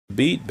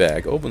Beat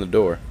bag. Open the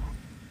door.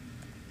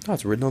 Oh,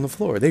 it's written on the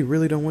floor. They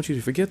really don't want you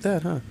to forget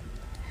that, huh?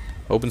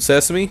 Open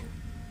sesame.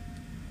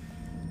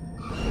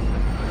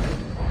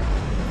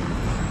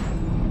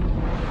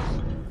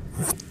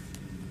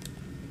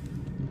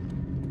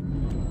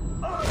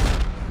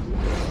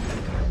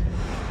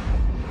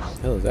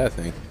 Hell is that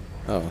thing?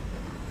 Oh.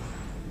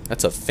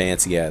 That's a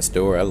fancy ass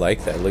door. I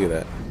like that. Look at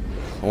that.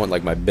 I want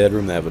like my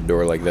bedroom to have a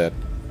door like that.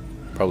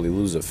 Probably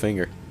lose a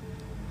finger.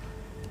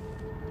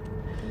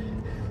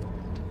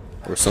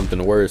 Or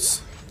something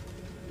worse.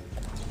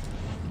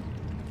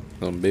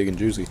 Something big and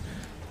juicy.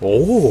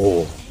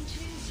 Oh!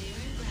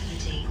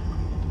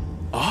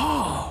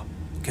 Oh!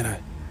 Can I?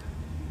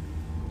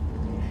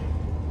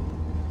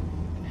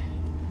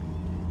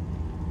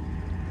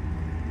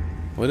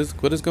 What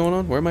is going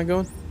on? Where am I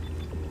going?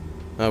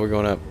 Oh, we're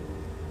going up.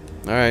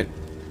 Alright.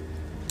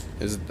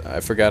 I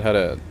forgot how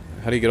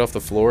do you get off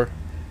the floor?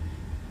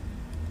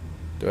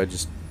 Do I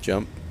just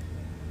jump?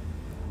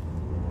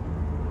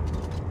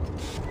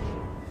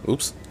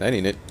 Oops, that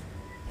ain't it.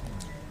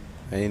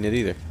 That ain't it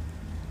either.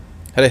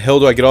 How the hell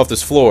do I get off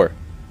this floor?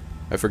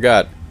 I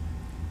forgot.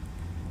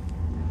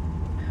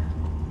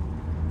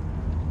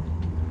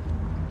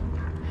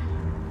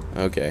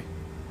 Okay.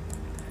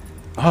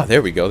 Ah,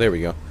 there we go, there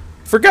we go.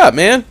 Forgot,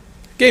 man!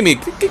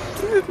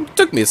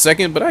 Took me a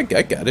second, but I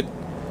got it.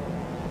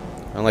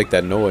 I like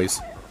that noise.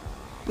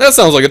 That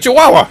sounds like a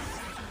chihuahua!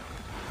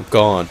 I'm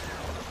gone.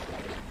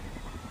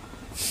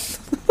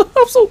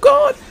 I'm so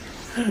gone!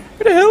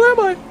 Where the hell am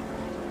I?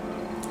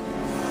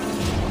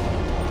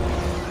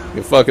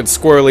 You fucking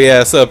squirrely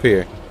ass up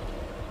here.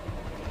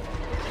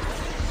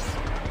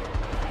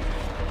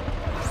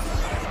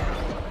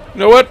 You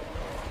know what?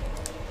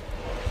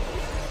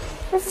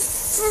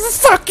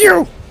 Fuck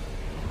you!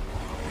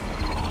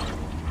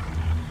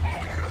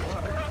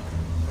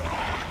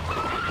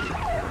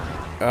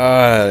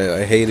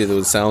 I hate it.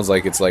 It sounds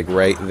like it's like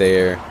right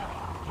there.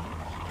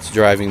 It's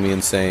driving me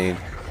insane.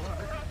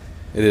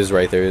 It is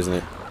right there, isn't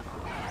it?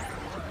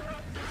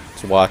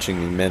 It's watching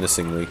me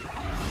menacingly.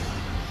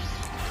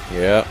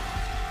 Yeah.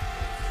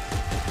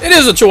 It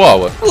is a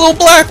chihuahua. A little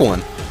black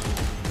one.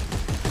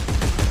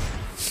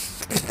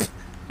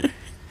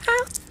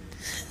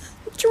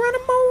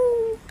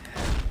 Geronimo.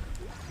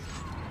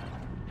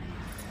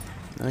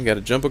 I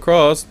gotta jump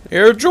across.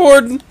 Air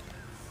Jordan.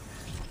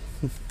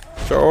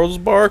 Charles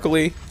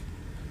Barkley.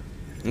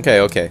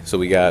 Okay. So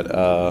we got,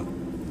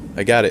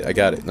 I got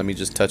it. Let me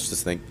just touch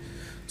this thing.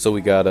 So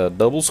we got a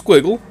double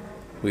squiggle.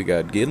 We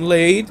got getting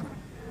laid.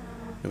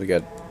 And we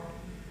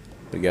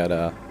got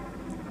a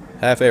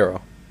half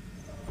arrow.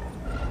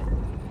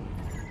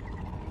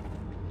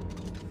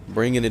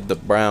 Bringing it to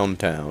Brown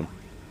Town.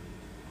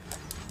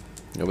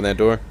 Open that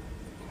door.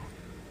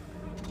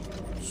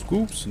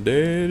 Scoops,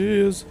 there it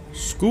is.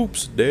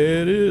 Scoops,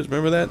 there it is.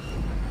 Remember that?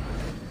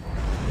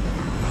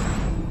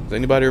 Does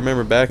anybody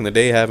remember back in the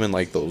day having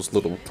like those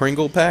little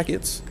Pringle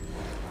packets?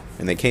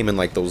 And they came in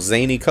like those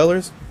zany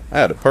colors? I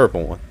had a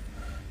purple one.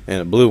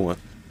 And a blue one.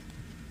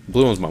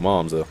 Blue one's my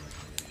mom's though.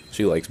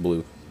 She likes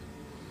blue.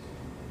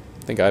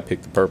 I think I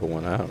picked the purple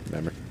one. I don't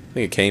remember. I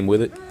think it came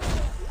with it.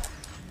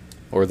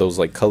 Or those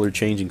like color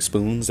changing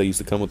spoons that used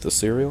to come with the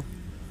cereal.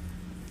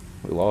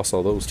 We lost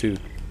all those too.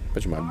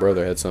 Bet you my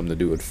brother had something to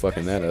do with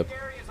fucking that up.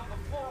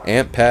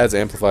 Amp pads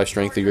amplify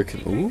strength of your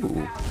ooh.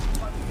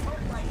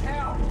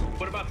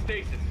 What about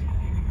stasis?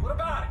 What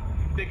about it?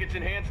 Think it's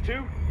enhanced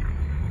too?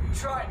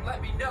 Try it and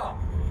let me know.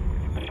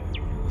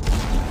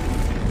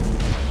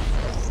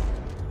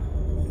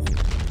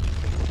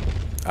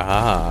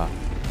 Ah.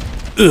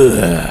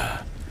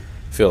 Ugh.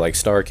 Feel like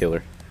Star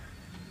Killer.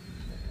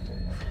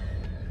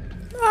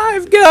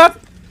 I've got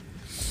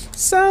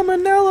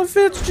Salmonella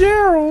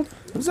Fitzgerald.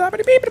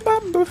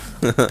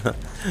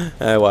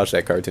 I watched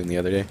that cartoon the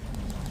other day. It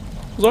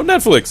was on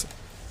Netflix.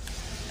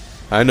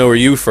 I know where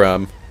you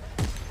from.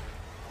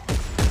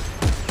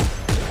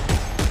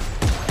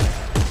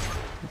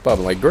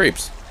 Popping like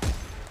grapes.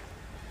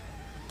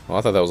 Oh,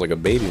 I thought that was like a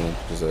baby one.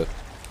 Just a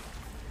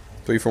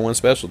 3-for-1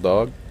 special,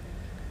 dog.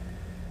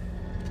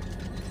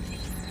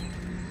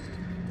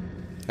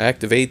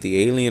 Activate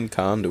the alien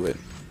conduit.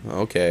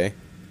 Okay.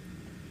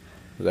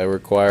 Does that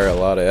require a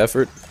lot of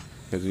effort?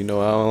 Because you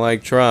know I don't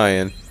like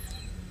trying.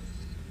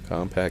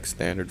 Compact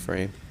standard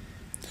frame.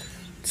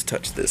 Let's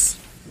touch this.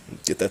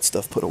 Get that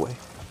stuff put away.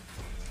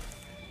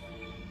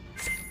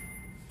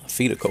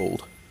 Feet are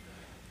cold.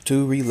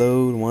 2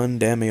 reload, 1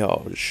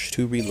 damage.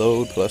 2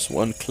 reload plus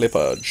 1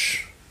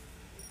 clippage.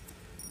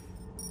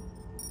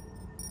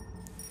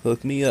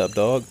 Hook me up,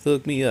 dog.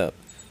 Hook me up.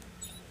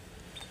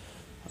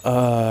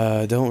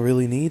 I don't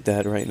really need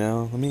that right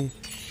now. Let me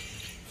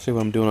see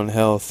what I'm doing on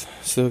health.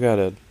 Still got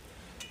a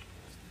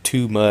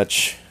too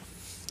much.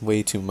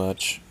 Way too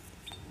much.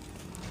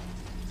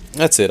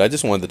 That's it. I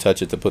just wanted to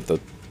touch it to put the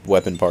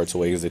weapon parts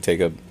away because they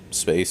take up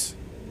space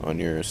on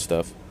your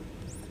stuff.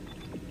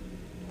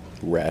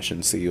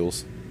 Ration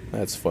seals.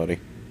 That's funny.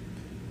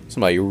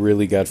 Somebody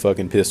really got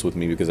fucking pissed with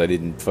me because I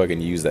didn't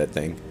fucking use that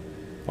thing.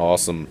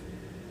 Awesome.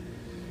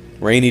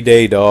 Rainy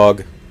day,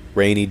 dog.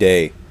 Rainy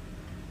day.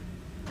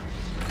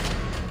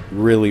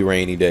 really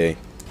rainy day.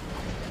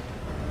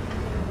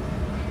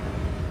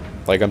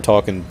 Like I'm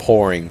talking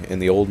pouring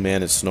and the old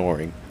man is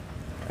snoring.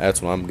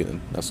 That's what I'm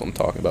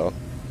talking about.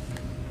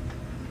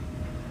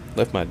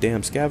 Left my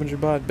damn scavenger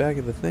bot back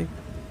at the thing.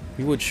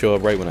 He would show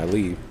up right when I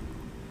leave.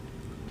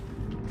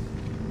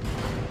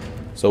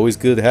 It's always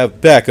good to have a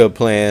backup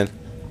plan.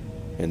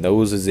 And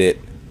those is it.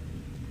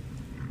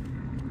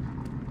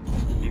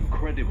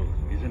 Incredible,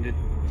 isn't it?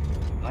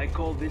 I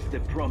call this the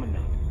promenade.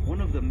 One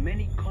of the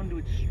many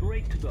conduits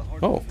straight to the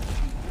heart of the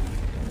machine.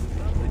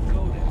 Without the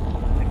codex,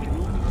 I can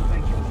only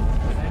speculate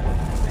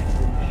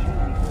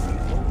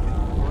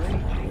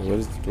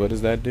that What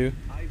does that do?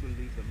 I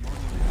believe the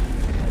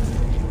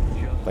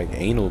monument Like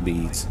anal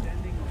beads.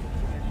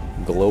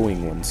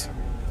 Glowing ones.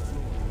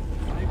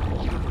 I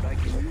believe that I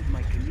can use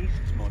my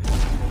kinesis model to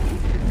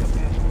increase its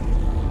capacity.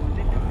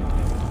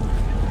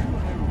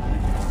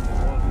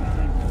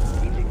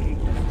 Indicate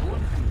that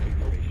one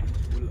configuration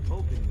will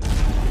open the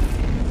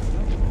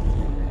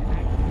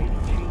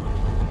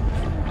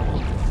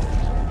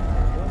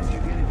once you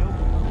get it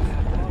open,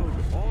 and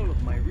followed all of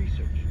my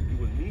research, you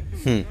will need to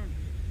return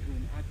to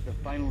enact the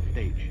final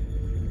stage.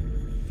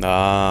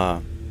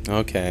 Ah,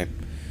 okay.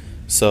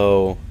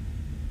 So,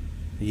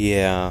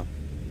 yeah,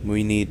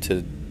 we need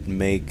to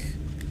make...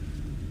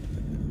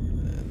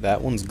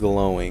 That one's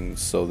glowing,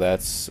 so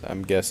that's,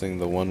 I'm guessing,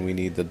 the one we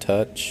need to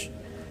touch.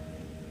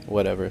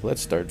 Whatever,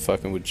 let's start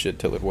fucking with shit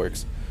till it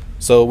works.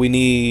 So we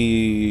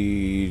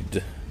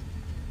need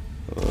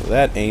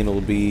that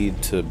anal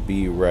bead to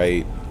be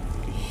right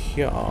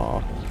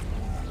here.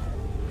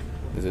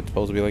 Is it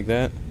supposed to be like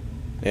that?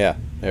 Yeah,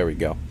 there we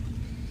go.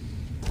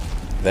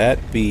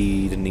 That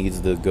bead needs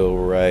to go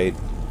right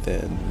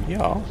then.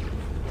 Yeah,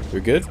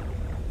 we're good.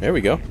 There we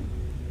go.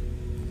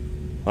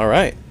 All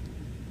right,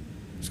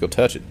 let's go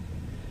touch it.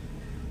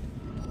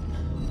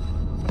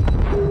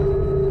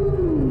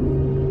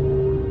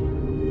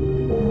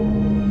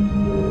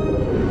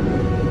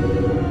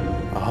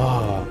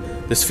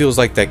 This feels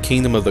like that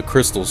Kingdom of the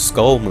Crystal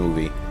Skull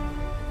movie.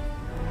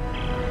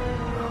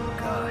 Oh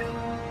god.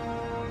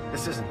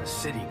 This isn't a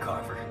city,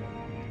 Carver.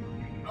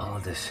 All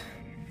of this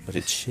But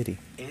it's shitty.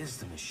 is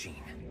the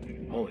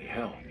machine. Holy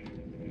hell.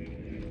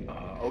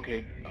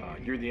 Okay,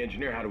 you're the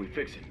engineer. How do we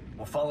fix it?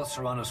 We'll follow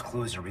Serrano's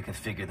clues and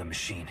reconfigure the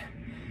machine.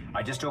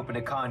 I just opened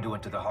a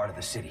conduit to the heart of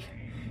the city.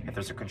 If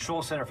there's a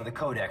control center for the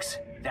Codex,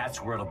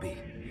 that's where it'll be.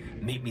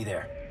 Meet me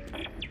there.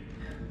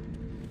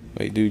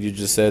 Wait, dude, you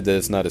just said that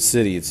it's not a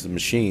city, it's a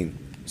machine.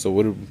 So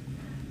what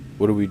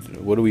are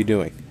we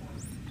doing?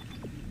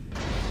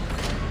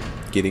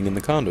 Getting in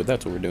the conduit,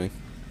 that's what we're doing.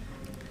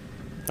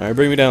 Alright,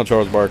 bring me down,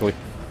 Charles Barkley.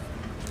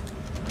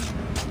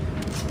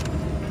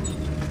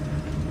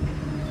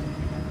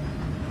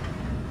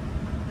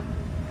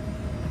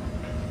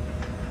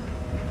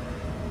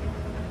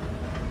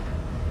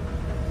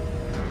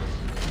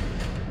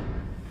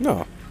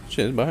 No,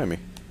 shit, it's behind me.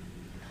 I'm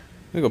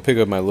gonna go pick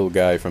up my little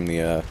guy from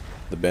the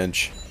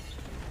bench.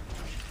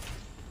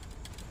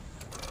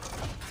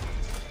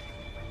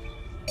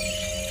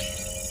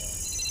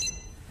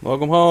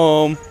 Welcome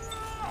home.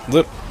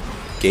 Look,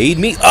 gave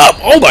me up.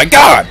 Oh my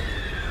god!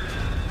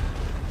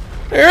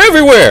 They're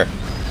everywhere.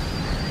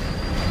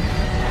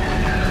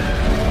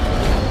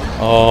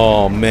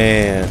 Oh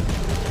man.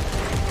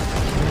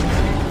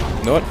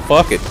 You know what?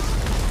 Fuck it.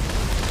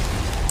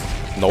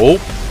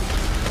 Nope.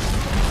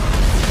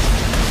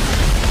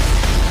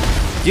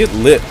 Get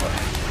lit.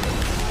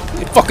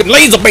 Get fucking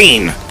laser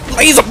beam.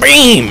 Laser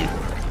beam.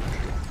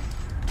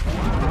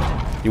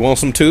 You want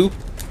some too?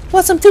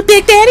 Want some too,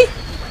 Big Daddy?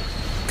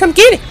 Come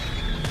get it!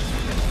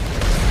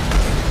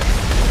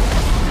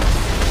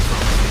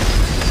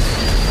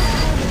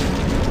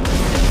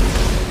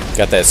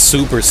 Got that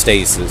super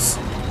stasis.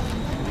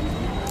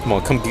 Come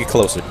on, come get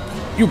closer.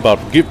 You about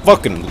to get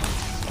fucking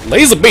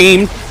laser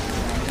beamed.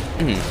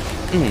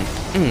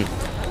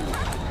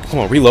 Come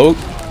on, reload.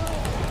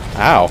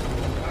 Ow.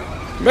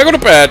 Back on the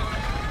pad.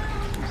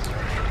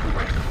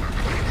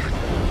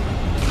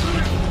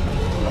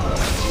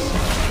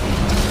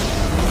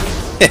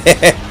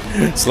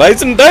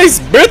 Slice and dice,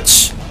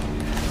 bitch!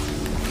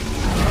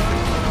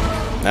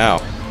 Now.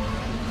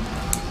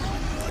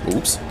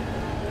 Oops.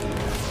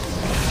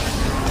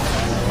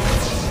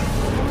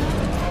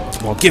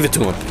 Come on, give it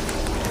to him.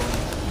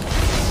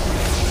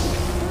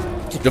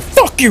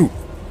 Fuck you!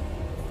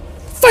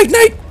 Fight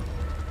night!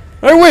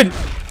 I win!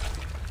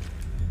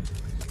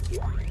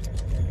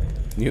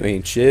 You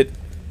ain't shit.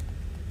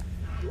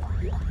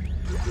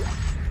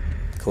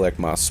 Collect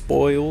my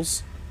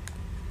spoils.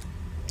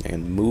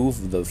 And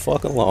move the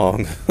fuck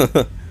along.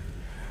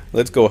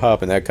 Let's go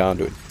hop in that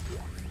conduit.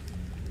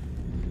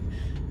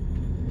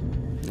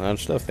 A lot of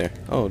stuff there.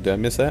 Oh, did I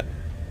miss that?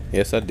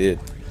 Yes, I did.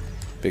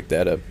 Pick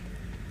that up.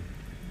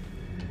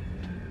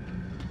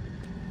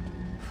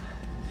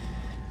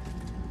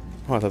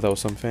 Oh, I thought that was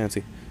something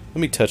fancy.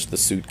 Let me touch the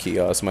suit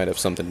kiosk. Might have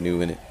something new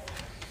in it.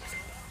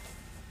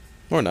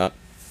 Or not.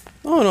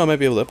 Oh, no, I might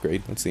be able to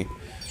upgrade. Let's see.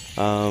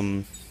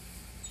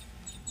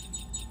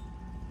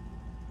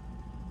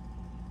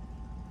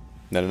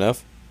 Not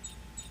enough?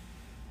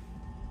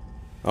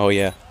 Oh,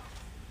 yeah.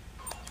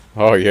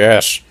 Oh,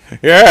 yes.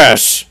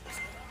 Yes!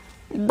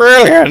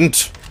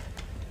 Brilliant!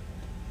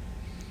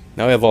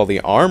 Now we have all the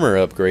armor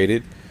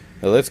upgraded.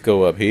 Now let's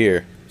go up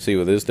here. See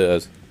what this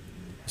does.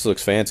 This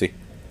looks fancy.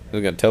 Is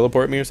it gonna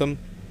teleport me or something?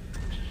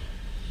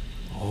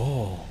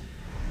 Oh.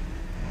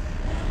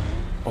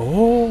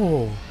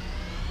 Oh.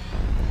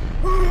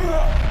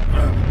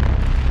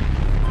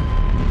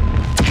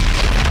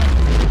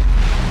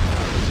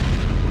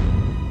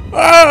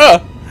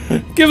 Ah!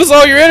 Give us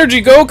all your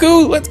energy,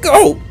 Goku! Let's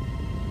go!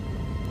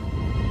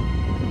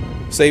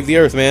 Save the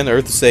Earth, man.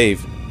 Earth is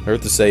saved.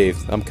 Earth is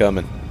saved. I'm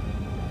coming.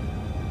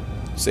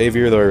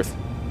 Savior of the Earth.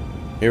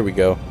 Here we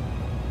go.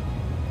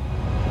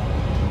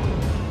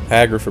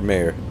 Hager for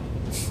mayor.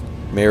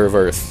 Mayor of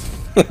Earth.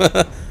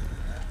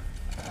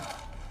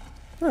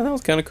 Oh, that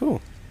was kind of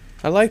cool.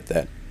 I like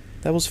that.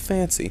 That was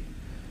fancy.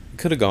 It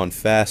could have gone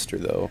faster,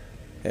 though.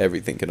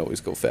 Everything can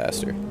always go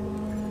faster.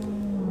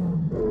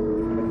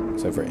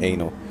 Except for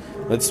anal.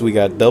 We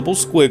got double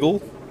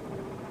squiggle.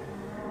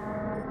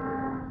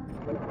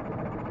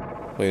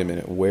 Wait a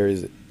minute, where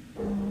is it?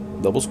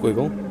 Double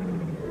squiggle.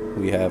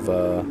 We have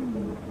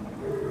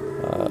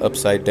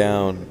upside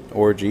down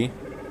orgy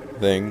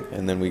thing,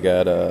 and then we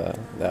got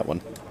that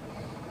one.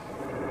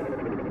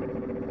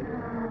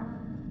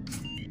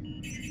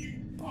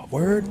 Oh,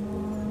 word?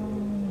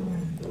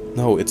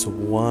 No, it's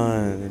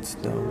one. It's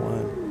the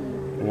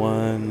one.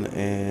 One,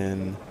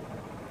 and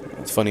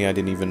it's funny I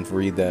didn't even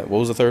read that. What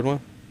was the third one?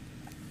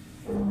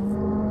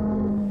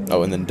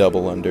 Oh, and then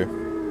double under.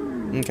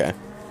 Okay.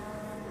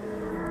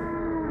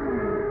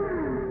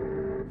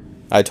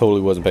 I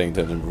totally wasn't paying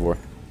attention before.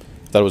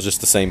 Thought it was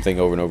just the same thing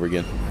over and over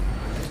again.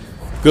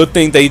 Good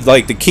thing they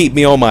like to keep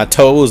me on my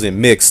toes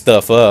and mix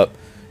stuff up.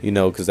 You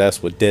know, because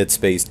that's what Dead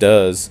Space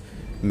does.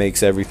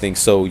 Makes everything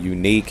so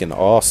unique and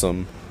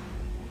awesome.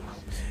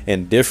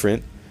 And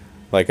different.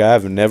 Like,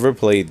 I've never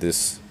played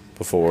this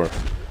before.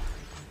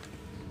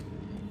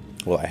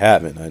 Well, I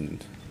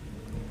haven't.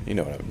 You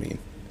know what I mean.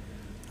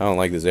 I don't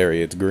like this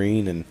area. It's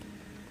green and...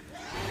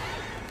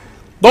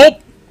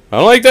 Nope! I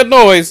don't like that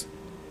noise!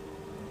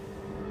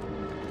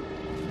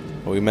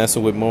 Are we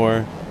messing with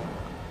more?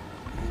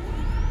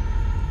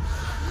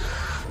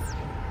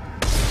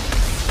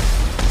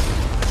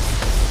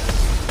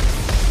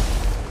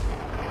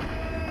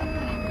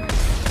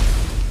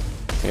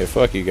 Yeah,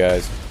 fuck you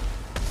guys.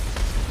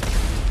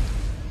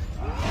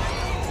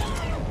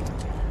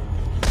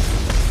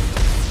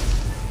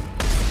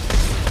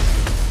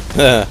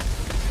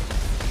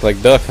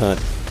 Like Duck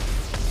Hunt,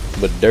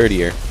 but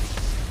dirtier.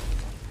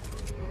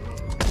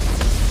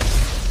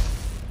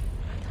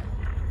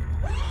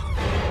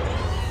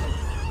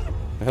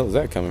 The hell is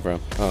that coming from?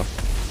 Oh.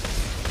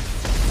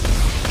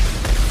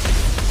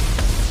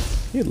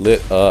 Get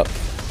lit up.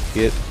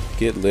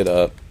 Get lit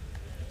up.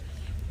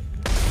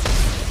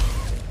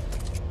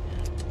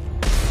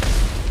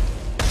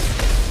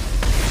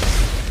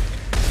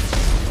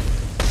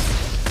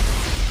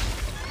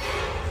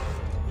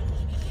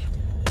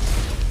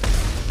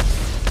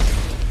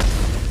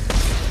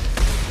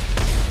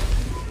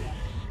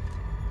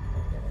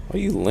 Why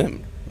you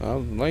limp? I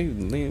was like,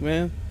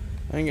 man.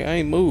 I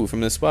ain't moved from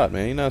this spot,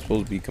 man. You're not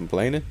supposed to be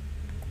complaining.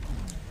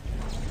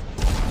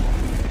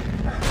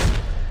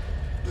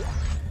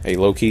 Hey,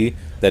 low-key,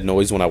 that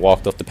noise when I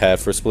walked off the pad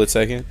for a split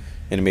second,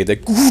 and it made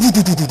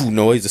that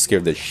noise that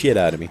scared the shit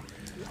out of me.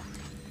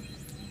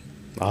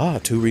 Ah,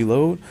 2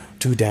 reload,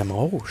 2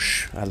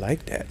 damage. I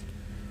like that.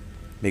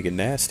 Make it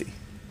nasty.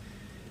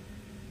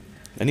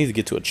 I need to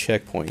get to a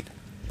checkpoint,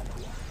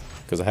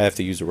 because I have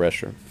to use a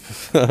restroom.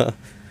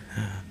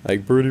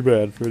 Like, pretty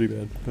bad, pretty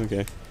bad.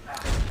 Okay.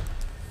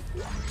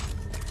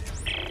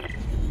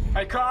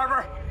 Hey,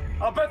 Carver,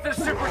 I'll bet this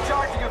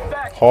supercharging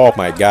effect. Oh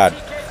my god.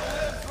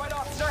 Right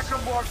off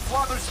Necromorphs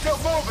while they're still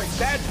moving.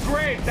 That's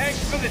great.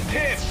 Thanks for the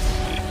tip.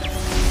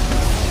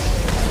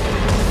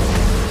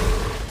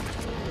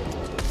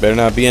 Better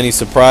not be any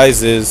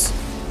surprises.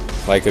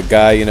 Like a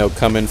guy, you know,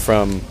 coming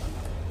from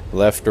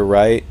left or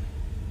right.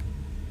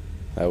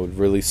 That would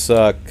really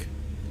suck.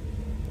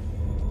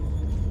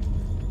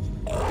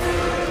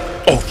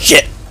 Oh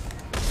shit!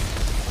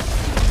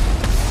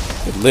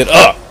 It lit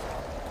up!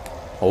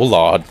 Oh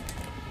lord.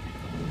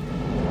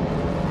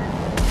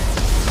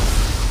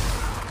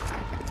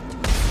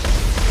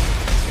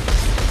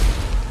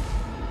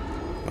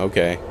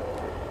 Okay.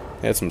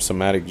 Had some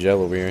somatic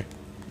gel over here.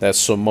 That's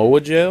Samoa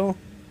gel?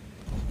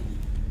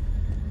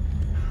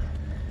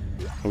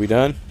 Are we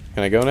done?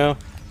 Can I go now?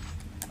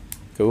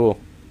 Cool.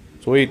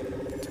 Sweet.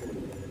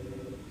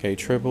 Okay,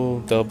 triple,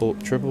 double,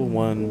 triple,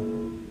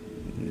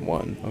 1,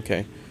 1.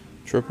 Okay.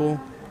 Triple,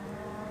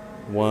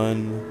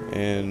 1,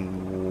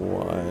 and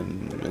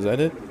 1. Is that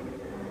it?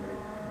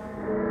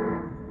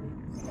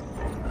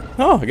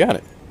 Oh, I got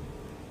it.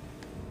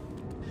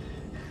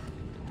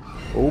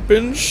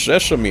 Open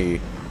sesame.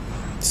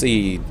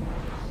 Seed.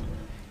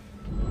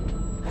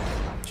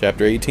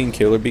 Chapter 18,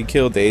 Kill or Be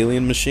Killed, the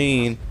alien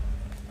machine.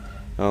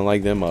 I don't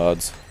like them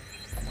odds.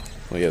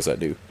 Well, yes, I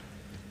do.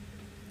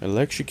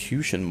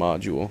 Electrocution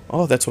module.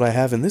 Oh, that's what I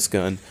have in this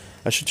gun.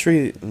 I should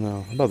tree.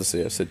 No, I'm about to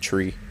say I said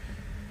tree.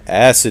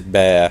 Acid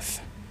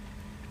bath.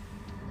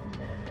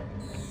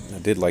 I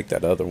did like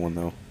that other one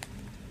though.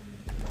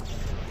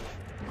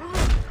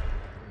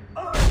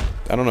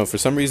 I don't know. For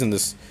some reason,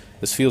 this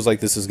feels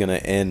like this is gonna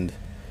end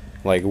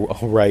like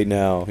right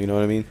now. You know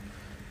what I mean?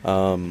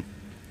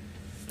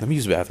 Let me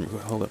use the bathroom.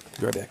 Hold up.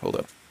 Be right back. Hold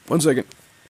up. 1 second.